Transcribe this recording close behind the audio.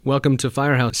Welcome to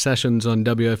Firehouse Sessions on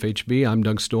WFHB. I'm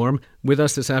Doug Storm. With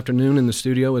us this afternoon in the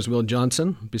studio is Will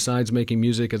Johnson. Besides making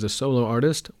music as a solo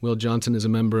artist, Will Johnson is a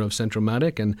member of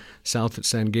Centro-matic and South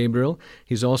San Gabriel.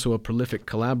 He's also a prolific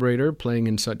collaborator, playing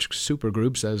in such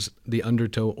supergroups as the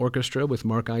Undertow Orchestra with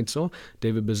Mark Eitzel,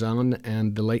 David Bazan,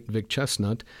 and the late Vic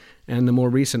Chestnutt, and the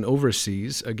more recent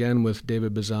Overseas, again with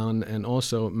David Bazan, and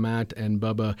also Matt and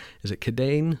Bubba, is it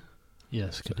Kadane?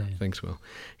 Yes, Kadane. Thanks, Will.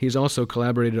 He's also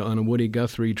collaborated on a Woody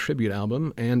Guthrie Tribute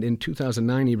Album, and in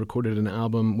 2009 he recorded an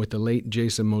album with the late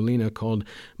Jason Molina called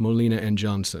Molina and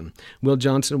Johnson. Will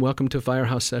Johnson, welcome to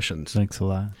Firehouse Sessions. Thanks a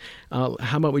lot.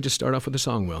 How about we just start off with a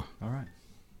song, Will? All right.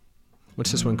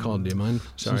 What's this one called? Do you mind?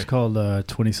 Sorry. It's called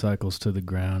 20 Cycles to the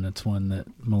Ground. It's one that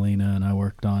Molina and I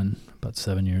worked on about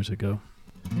 7 years ago.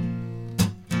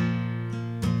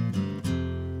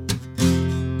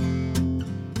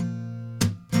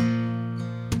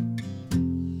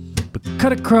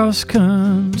 Cut across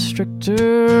constrictor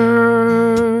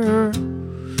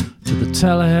to the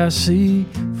Tallahassee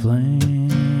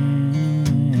flame,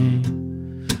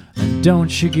 and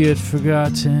don't you get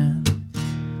forgotten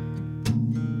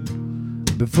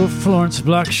before Florence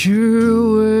blocks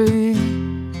your way.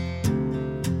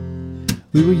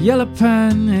 We were yellow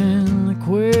pine in the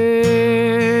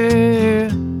quay,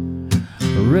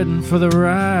 ready for the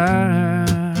ride.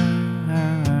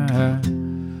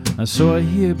 I saw it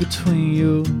here between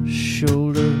your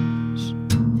shoulders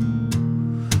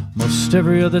most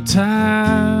every other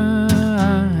time.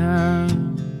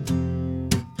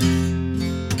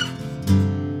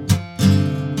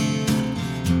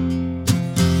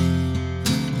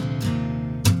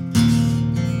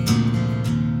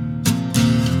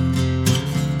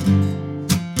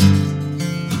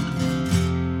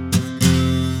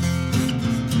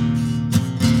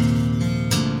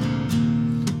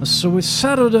 So we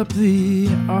saddled up the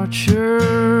Archer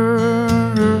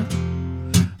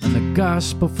and the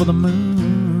gospel for the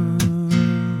moon.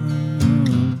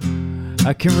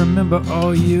 I can remember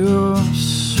all your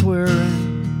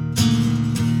swearing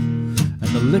and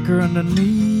the liquor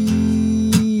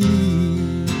underneath.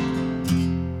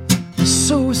 And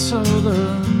so we saw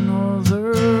the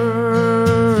northern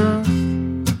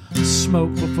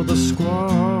smoke before the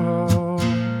squall.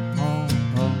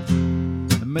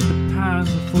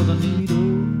 For the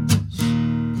needles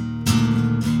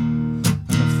and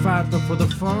the fight before the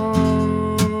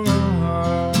fall,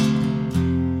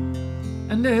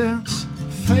 and it's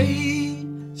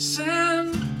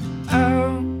facing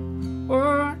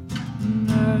outward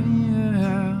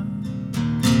now.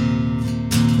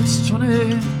 It's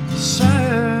 20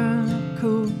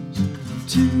 cycles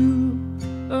to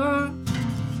the ground.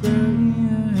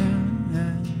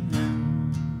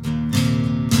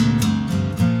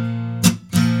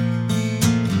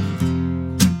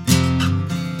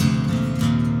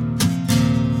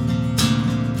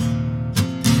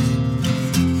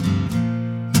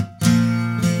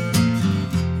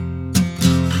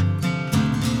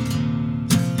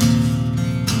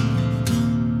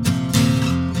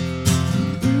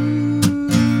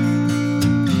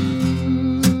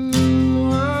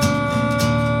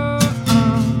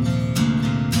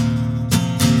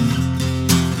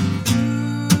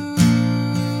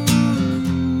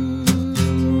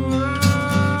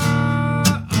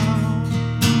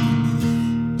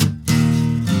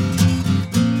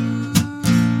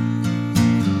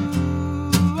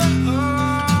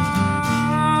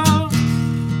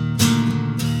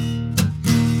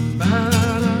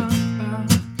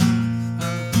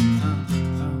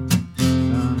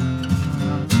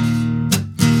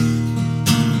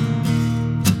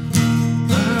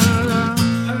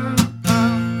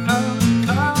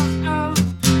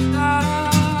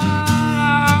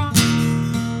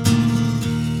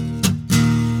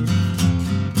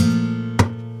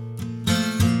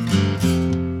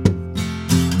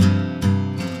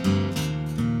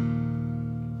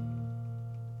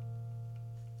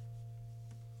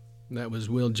 That was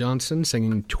Will Johnson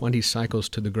singing 20 Cycles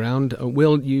to the Ground.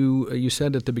 Will, you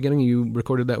said at the beginning you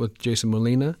recorded that with Jason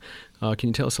Molina. Can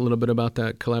you tell us a little bit about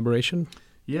that collaboration?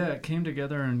 Yeah, it came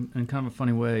together in kind of a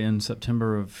funny way. In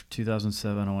September of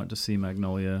 2007, I went to see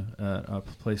Magnolia at a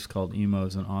place called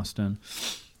Emo's in Austin.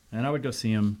 And I would go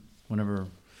see him whenever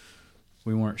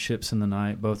we weren't ships in the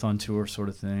night, both on tour sort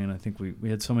of thing. And I think we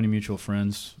had so many mutual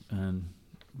friends and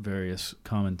various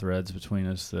common threads between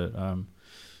us that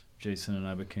Jason and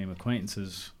I became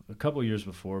acquaintances a couple years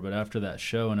before. But after that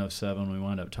show in 2007, we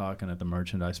wound up talking at the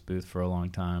merchandise booth for a long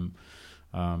time,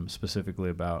 specifically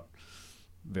about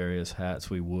various hats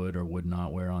we would or would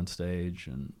not wear on stage.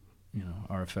 And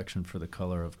our affection for the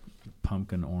color of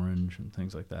pumpkin orange and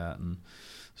things like that. And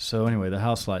so anyway, the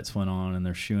house lights went on and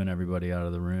they're shooing everybody out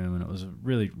of the room, and it was a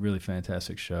really, really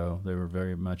fantastic show. They were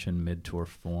very much in mid-tour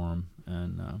form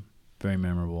and very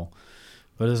memorable.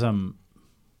 But as I'm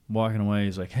walking away,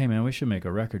 he's like, hey man, we should make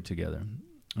a record together.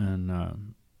 And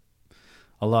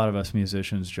a lot of us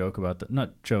musicians joke about that,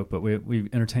 not joke, but we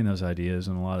entertain those ideas,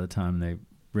 and a lot of the time they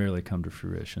rarely come to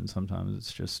fruition. Sometimes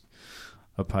it's just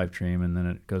a pipe dream and then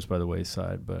it goes by the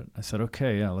wayside. But I said,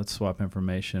 okay, yeah, let's swap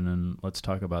information and let's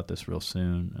talk about this real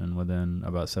soon. And within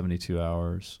about 72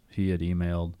 hours, he had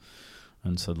emailed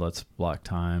and said, let's block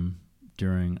time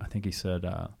during, I think he said,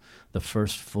 the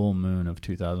first full moon of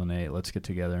 2008, let's get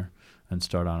together and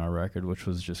start on our record, which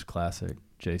was just classic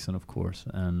Jason, of course.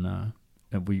 And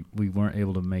we weren't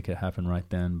able to make it happen right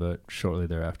then, but shortly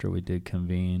thereafter we did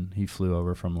convene. He flew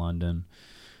over from London,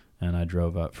 and I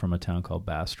drove up from a town called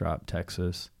Bastrop,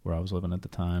 Texas, where I was living at the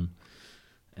time.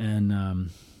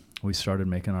 And we started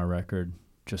making our record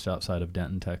just outside of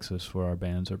Denton, Texas, where our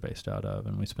bands are based out of.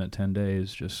 And we spent 10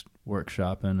 days just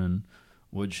workshopping and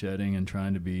woodshedding and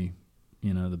trying to be,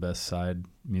 the best side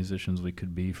musicians we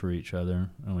could be for each other.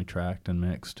 And we tracked and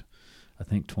mixed, I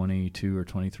think, 22 or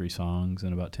 23 songs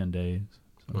in about 10 days.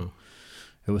 So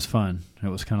It was fun. It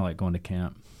was kind of like going to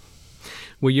camp.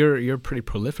 Well, you're pretty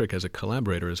prolific as a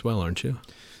collaborator as well, aren't you?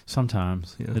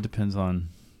 Sometimes. Yeah. It depends on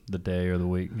the day or the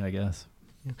week, I guess.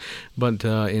 Yeah. But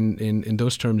in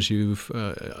those terms, you've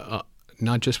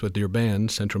not just with your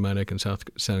band, Centro-matic and South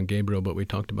San Gabriel, but we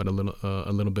talked about a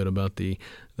little bit about the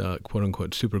quote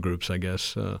unquote supergroups, I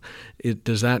guess.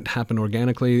 Does that happen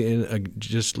organically?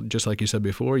 Just like you said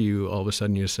before, you all of a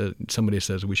sudden somebody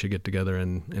says we should get together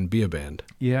and be a band.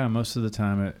 Yeah, most of the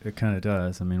time it kind of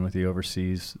does. I mean, with the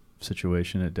overseas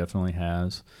situation, it definitely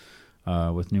has.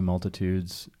 With New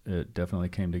Multitudes, it definitely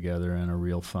came together in a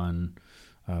real fun,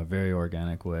 very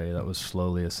organic way that was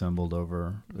slowly assembled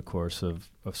over the course of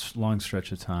a long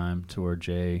stretch of time, to where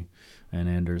Jay and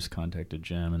Anders contacted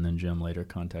Jim, and then Jim later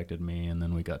contacted me, and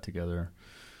then we got together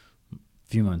a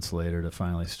few months later to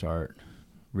finally start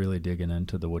really digging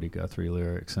into the Woody Guthrie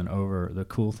lyrics. And the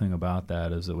cool thing about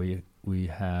that is that we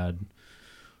had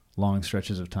long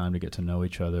stretches of time to get to know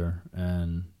each other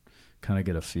and kind of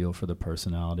get a feel for the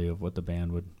personality of what the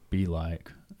band would be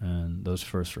like. And those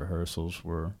first rehearsals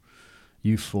were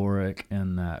euphoric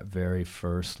in that very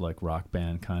first like rock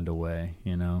band kind of way,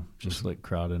 just like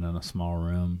crowded in a small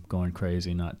room, going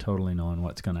crazy, not totally knowing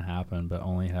what's going to happen, but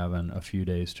only having a few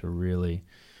days to really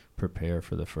prepare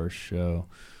for the first show.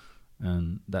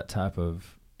 And that type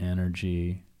of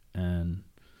energy and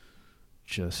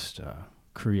just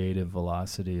creative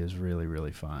velocity is really,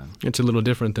 really fun. It's a little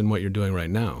different than what you're doing right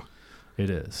now. It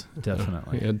is,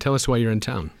 definitely. Yeah, tell us why you're in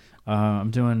town.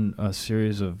 I'm doing a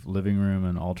series of living room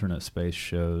and alternate space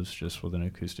shows just with an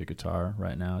acoustic guitar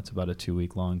right now. It's about a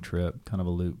 2-week-long trip, kind of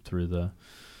a loop through the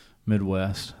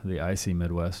Midwest, the icy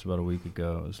Midwest. About a week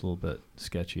ago, it was a little bit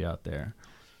sketchy out there.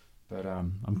 But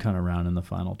I'm kind of rounding the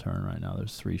final turn right now.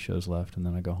 There's 3 shows left, and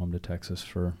then I go home to Texas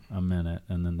for a minute,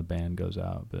 and then the band goes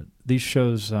out. But these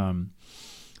shows...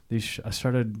 I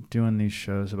started doing these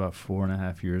shows about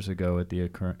 4.5 years ago at the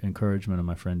encouragement of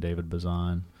my friend David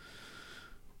Bazan,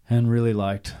 and really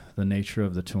liked the nature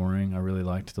of the touring. I really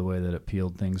liked the way that it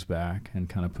peeled things back and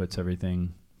kind of puts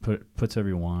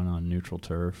everyone on neutral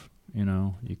turf.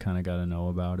 You kind of got to know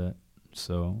about it.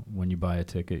 So when you buy a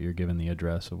ticket, you're given the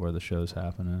address of where the show's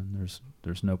happening.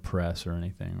 There's no press or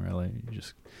anything really. You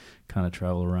just kind of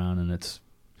travel around, and it's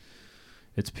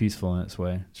peaceful in its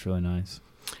way. It's really nice.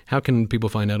 How can people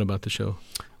find out about the show?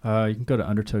 You can go to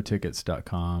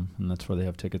undertowtickets.com, and that's where they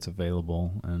have tickets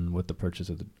available. And with the purchase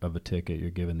of a ticket,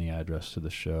 you're given the address to the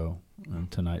show. And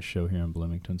tonight's show here in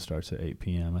Bloomington starts at 8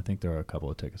 p.m. I think there are a couple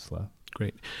of tickets left.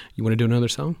 Great. You want to do another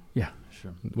song? Yeah,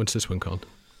 sure. What's this one called?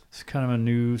 It's kind of a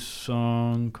new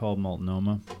song called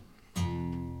Multnomah.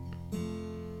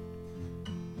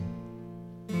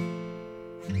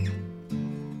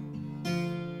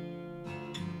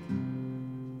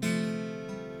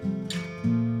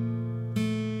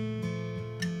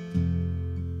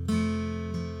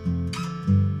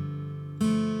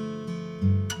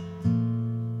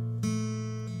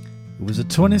 It was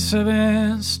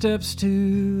 27 steps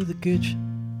to the kitchen.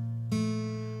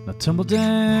 I tumble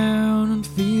down and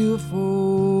feel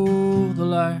for the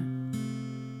light.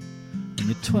 And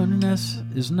your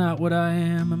 20ness is not what I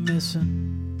am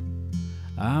a-missing.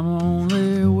 I'm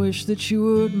only wish that you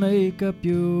would make up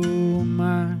your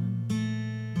mind.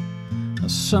 Now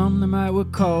some they might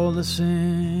would call this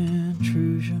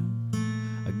intrusion.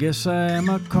 I guess I am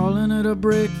calling it a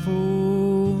break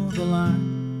for the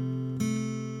line.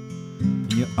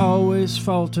 You always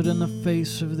faltered in the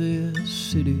face of this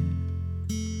city.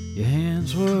 Your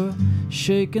hands were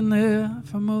shaking there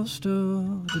for most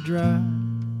of the drive.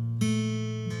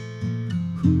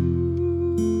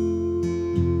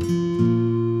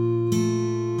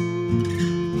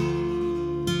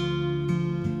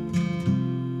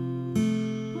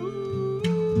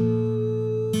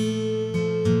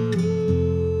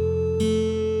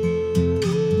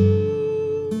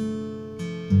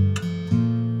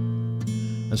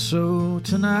 So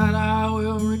tonight I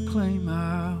will reclaim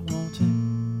my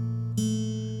wanting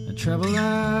and travel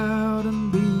out and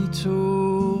be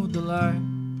told the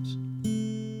lies.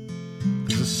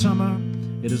 'Cause the summer,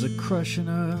 it is a crushing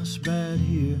us bad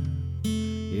here.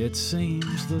 It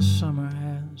seems the summer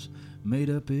has made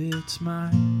up its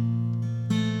mind.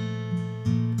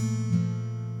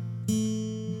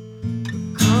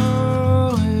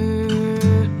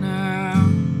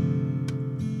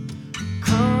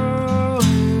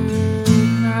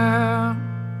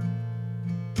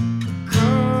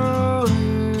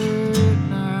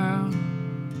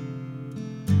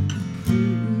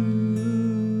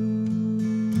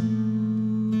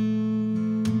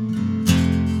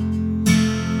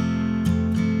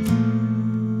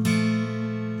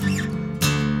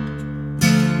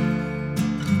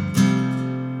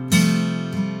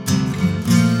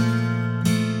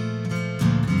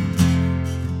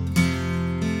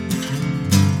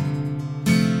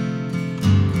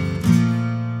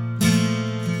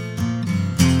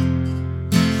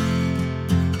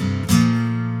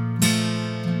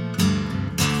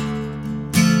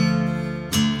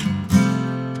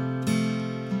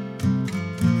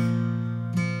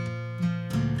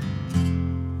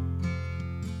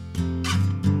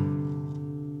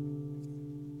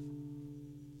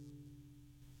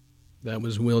 That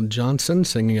was Will Johnson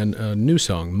singing a new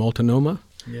song, Multnomah.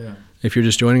 Yeah. If you're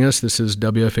just joining us, this is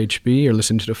WFHB. You're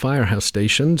listening to the Firehouse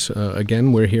Stations.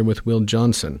 Again, we're here with Will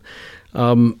Johnson.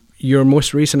 Your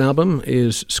most recent album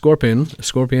is Scorpion.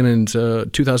 Scorpion in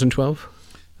 2012?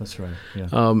 That's right,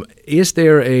 yeah. Is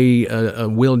there a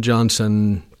Will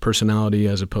Johnson personality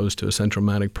as opposed to a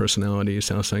Centro-matic personality,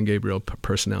 South San Gabriel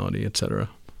personality, etc.?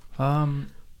 I'm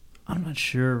not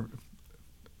sure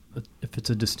if it's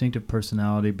a distinctive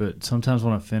personality, but sometimes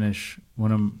when I finish,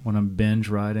 when I'm binge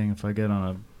writing, if I get on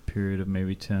a period of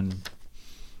maybe 10,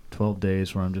 12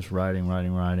 days where I'm just writing,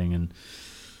 and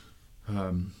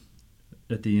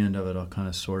at the end of it, I'll kind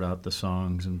of sort out the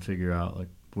songs and figure out like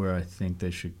where I think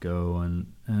they should go, and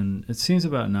it seems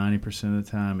about 90% of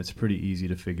the time it's pretty easy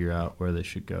to figure out where they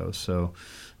should go. So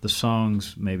the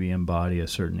songs maybe embody a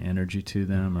certain energy to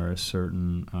them, or a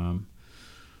certain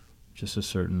just a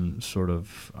certain sort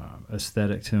of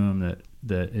aesthetic to them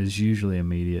that is usually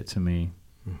immediate to me.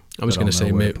 I was going to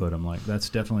say, maybe put them like that's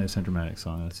definitely a Centro-matic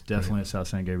song. That's definitely a South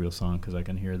San Gabriel song because I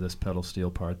can hear this pedal steel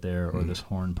part there, or this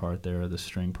horn part there, or this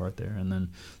string part there. And then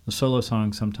the solo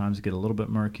songs sometimes get a little bit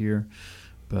murkier,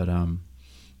 but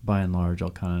by and large, I'll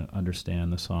kind of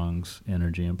understand the song's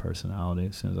energy and personality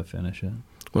as soon as I finish it.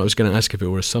 Well, I was going to ask if it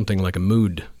was something like a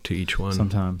mood to each one.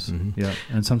 Sometimes, yeah.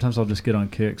 And sometimes I'll just get on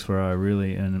kicks where I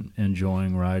really am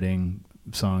enjoying writing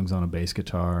songs on a bass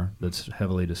guitar that's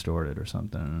heavily distorted or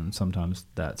something. And sometimes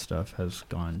that stuff has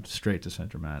gone straight to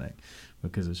Centro-matic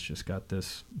because it's just got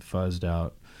this fuzzed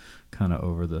out, kind of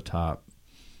over-the-top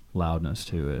loudness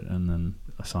to it. And then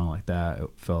a song like that, it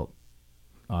felt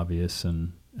obvious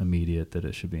and immediate that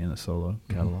it should be in the solo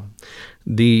catalog.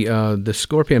 The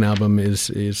Scorpion album is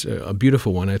a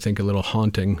beautiful one. I think a little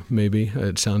haunting, maybe.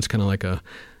 It sounds kind of like a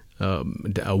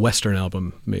Western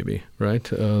album, maybe, right?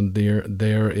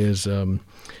 There is,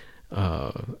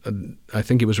 I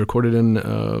think it was recorded in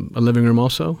a living room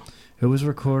also. It was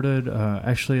recorded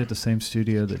actually at the same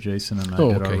studio that Jason and I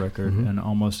did our record, and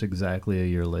almost exactly a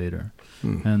year later.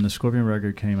 And the Scorpion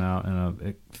record came out, and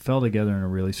it fell together in a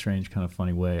really strange, kind of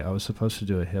funny way. I was supposed to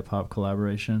do a hip-hop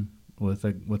collaboration with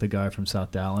a guy from South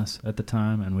Dallas at the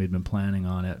time, and we'd been planning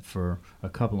on it for a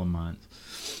couple of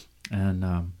months. And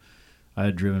I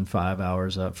had driven 5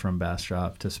 hours up from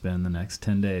Bastrop to spend the next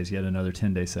 10 days, yet another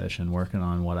 10-day session, working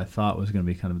on what I thought was going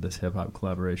to be kind of this hip-hop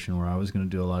collaboration where I was going to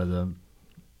do a lot of the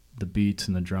beats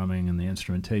and the drumming and the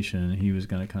instrumentation, and he was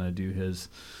going to kind of do his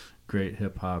great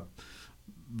hip-hop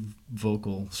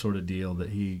vocal sort of deal that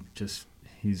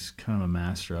he's kind of a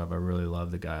master of. I really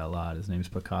love the guy a lot. His name's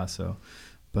Picasso.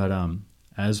 But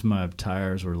as my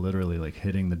tires were literally like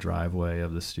hitting the driveway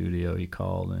of the studio, he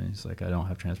called and he's like, I don't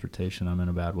have transportation. I'm in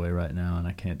a bad way right now and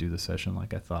I can't do the session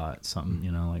like I thought.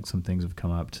 Something, like some things have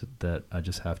come up that I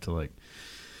just have to like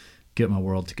get my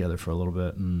world together for a little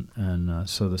bit. And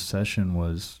so the session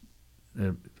was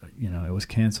it was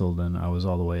canceled, and I was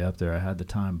all the way up there. I had the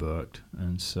time booked,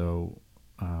 and so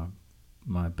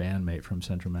my bandmate from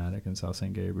Centro-matic in South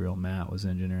St. Gabriel, Matt, was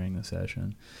engineering the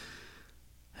session.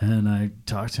 And I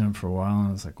talked to him for a while, and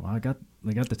I was like, well,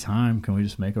 we got the time. Can we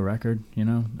just make a record,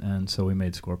 And so we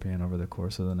made Scorpion over the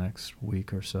course of the next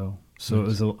week or so. So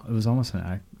nice. It was almost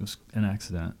an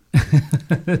accident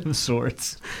of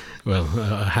sorts. Well,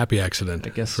 a happy accident,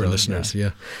 I guess, for listeners,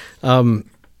 yeah.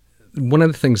 One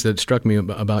of the things that struck me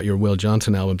about your Will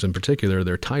Johnson albums in particular are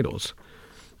their titles,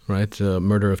 right?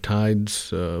 Murder of Tides,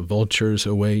 Vultures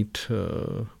Await,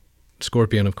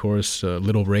 Scorpion, of course,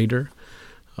 Little Raider.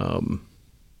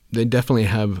 They definitely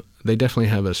have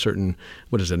a certain,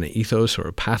 an ethos or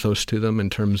a pathos to them in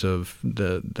terms of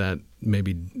that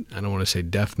maybe, I don't want to say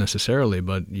death necessarily,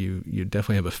 but you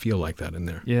definitely have a feel like that in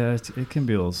there. Yeah, it can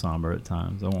be a little somber at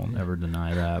times. I won't ever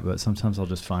deny that, but sometimes I'll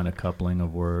just find a coupling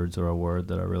of words or a word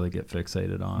that I really get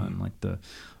fixated on. Like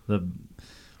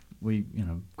we,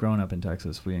 growing up in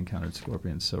Texas, we encountered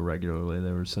scorpions so regularly.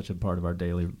 They were such a part of our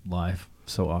daily life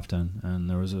so often, and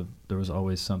there was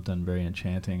always something very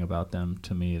enchanting about them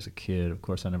to me as a kid. Of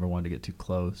course, I never wanted to get too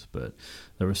close, but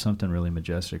there was something really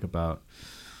majestic about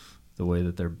the way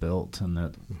that they're built and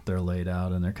that they're laid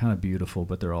out, and they're kind of beautiful,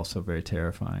 but they're also very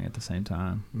terrifying at the same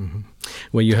time. Mm-hmm.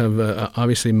 Well, you have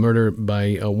obviously Murder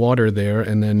by Water there,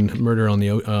 and then Murder on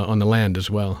the Land as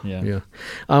well. Yeah.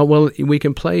 Well, we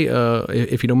can play,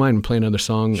 if you don't mind, play another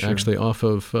song. Sure. Actually off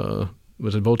of.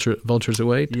 Was it Vultures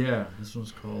Await? Yeah, this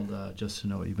one's called Just to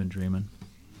Know What You've Been Dreaming.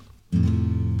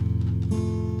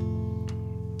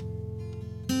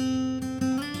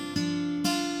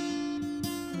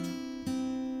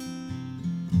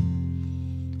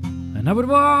 And I would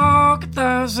walk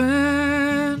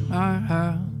 1,000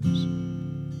 miles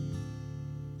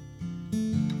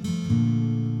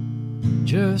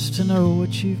just to know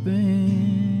what you've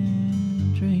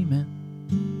been dreaming.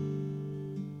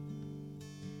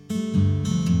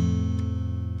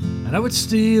 And I would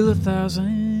steal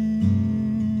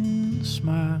 1,000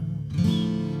 smiles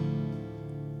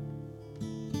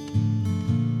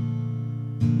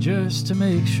just to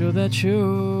make sure that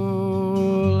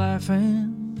you're laughing.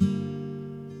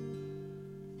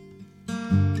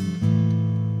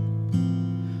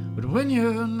 But when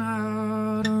you're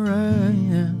not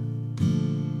around,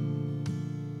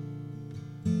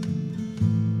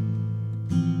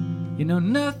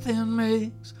 nothing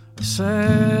makes a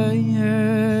sound.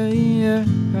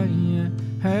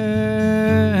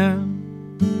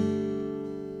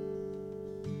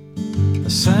 A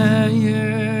sound.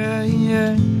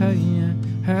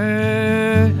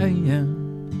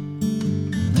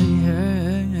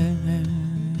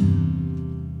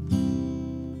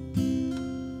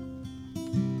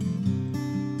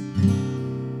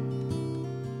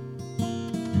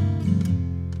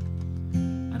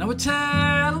 And I would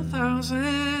tell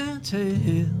 1,000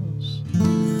 tales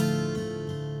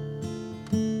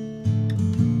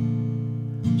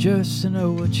just to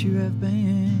know what you have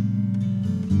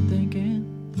been thinking.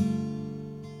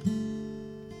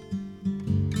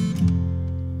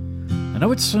 And I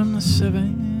would swim the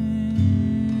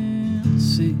 7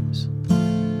 seas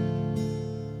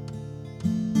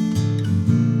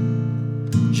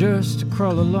just to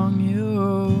crawl along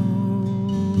your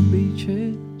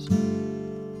beaches.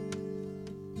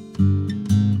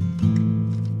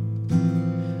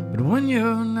 But when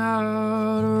you're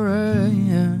not around,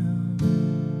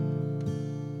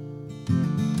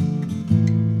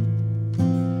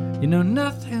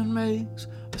 nothing makes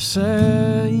a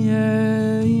sound.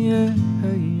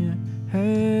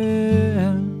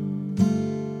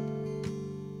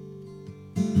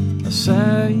 A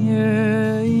sound.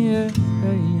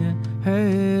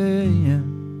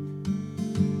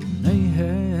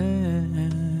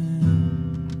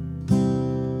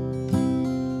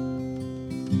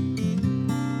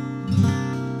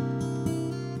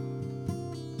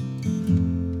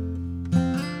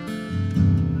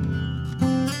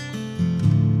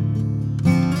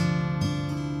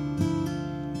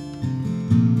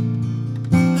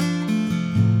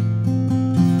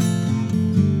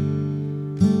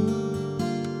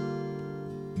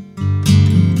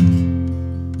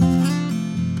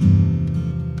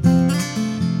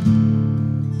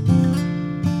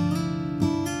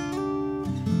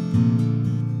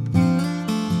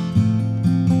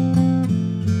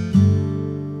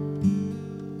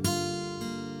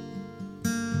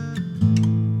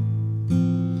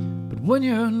 When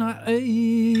you're not around,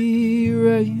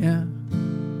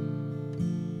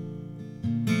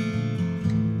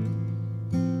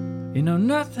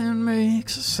 nothing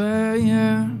makes a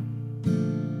sound.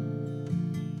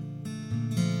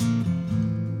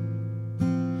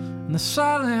 and the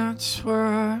silence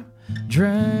were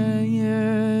drained.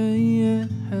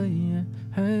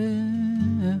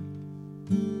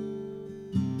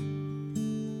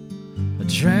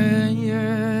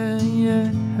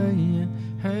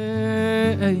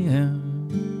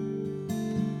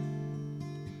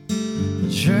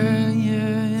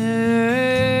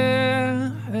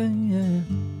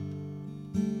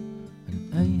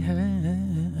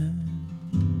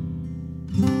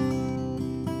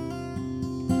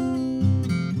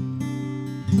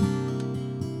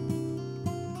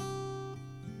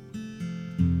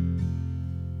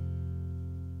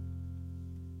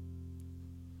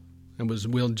 It was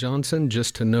Will Johnson,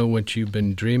 Just to Know What You've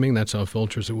Been Dreaming. That's off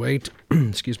Vultures Await.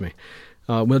 Excuse me.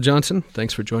 Will Johnson,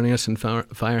 thanks for joining us in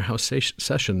Firehouse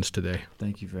Sessions today.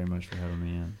 Thank you very much for having me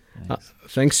in. Thanks.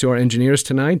 Thanks to our engineers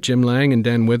tonight, Jim Lang and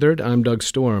Dan Withered. I'm Doug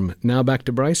Storm. Now back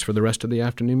to Bryce for the rest of the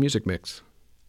afternoon music mix.